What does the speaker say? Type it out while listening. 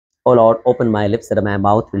O Lord, open my lips that my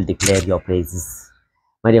mouth will declare your praises.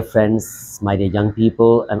 My dear friends, my dear young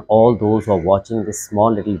people, and all those who are watching this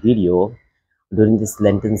small little video during this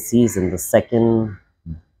Lenten season, the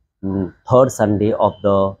third Sunday of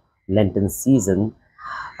the Lenten season,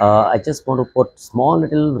 I just want to put small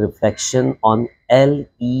little reflection on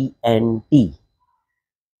L-E-N-T.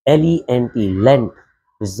 L-E-N-T, Lent,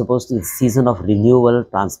 which is supposed to be the season of renewal,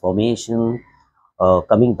 transformation,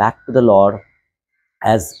 coming back to the Lord,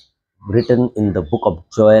 as written in the book of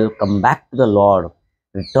Joel. Come back to the Lord,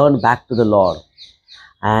 return back to the Lord,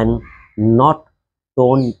 and not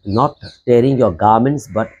not tearing your garments,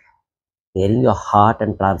 but tearing your heart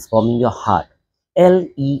and transforming your heart.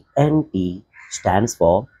 L-E-N-T stands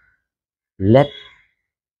for let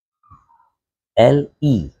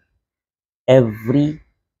L-E, every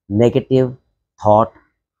negative thought,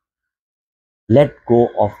 let go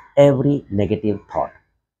of every negative thought.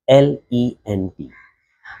 L-E-N-T.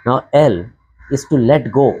 Now L is to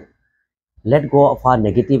let go. Let go of our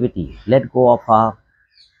negativity. Let go of our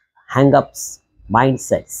hang-ups,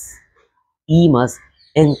 mindsets. E must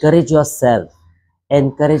encourage yourself,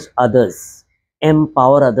 encourage others,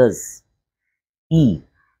 empower others. E.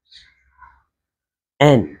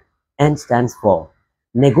 N. N stands for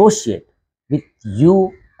negotiate with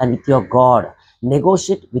you and with your God.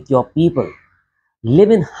 Negotiate with your people. Live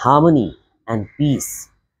in harmony and peace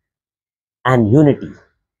and unity.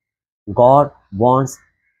 God wants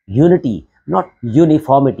unity, not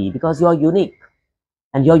uniformity, because you are unique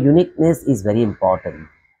and your uniqueness is very important.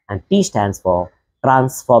 And T stands for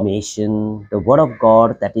transformation. The word of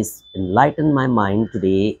God that is enlightened my mind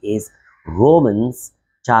today is Romans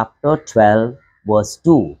chapter 12 verse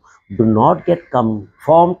 2. Do not get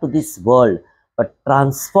conformed to this world, but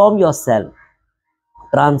transform yourself,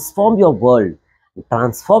 transform your world,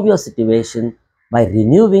 transform your situation by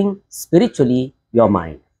renewing spiritually your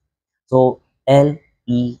mind. So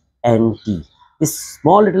L-E-N-T. This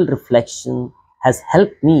small little reflection has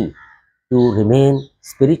helped me to remain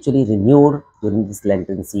spiritually renewed during this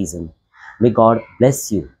Lenten season. May God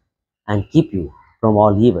bless you and keep you from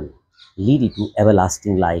all evil, lead you to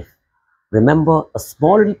everlasting life. Remember a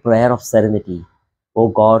small little prayer of serenity. O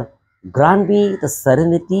God, grant me the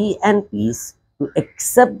serenity and peace to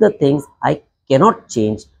accept the things I cannot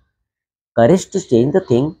change, courage to change the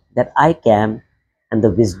thing that I can, and the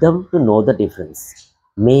wisdom to know the difference.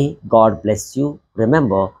 May God bless you.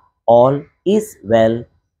 Remember, all is well.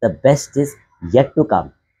 The best is yet to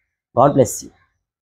come. God bless you.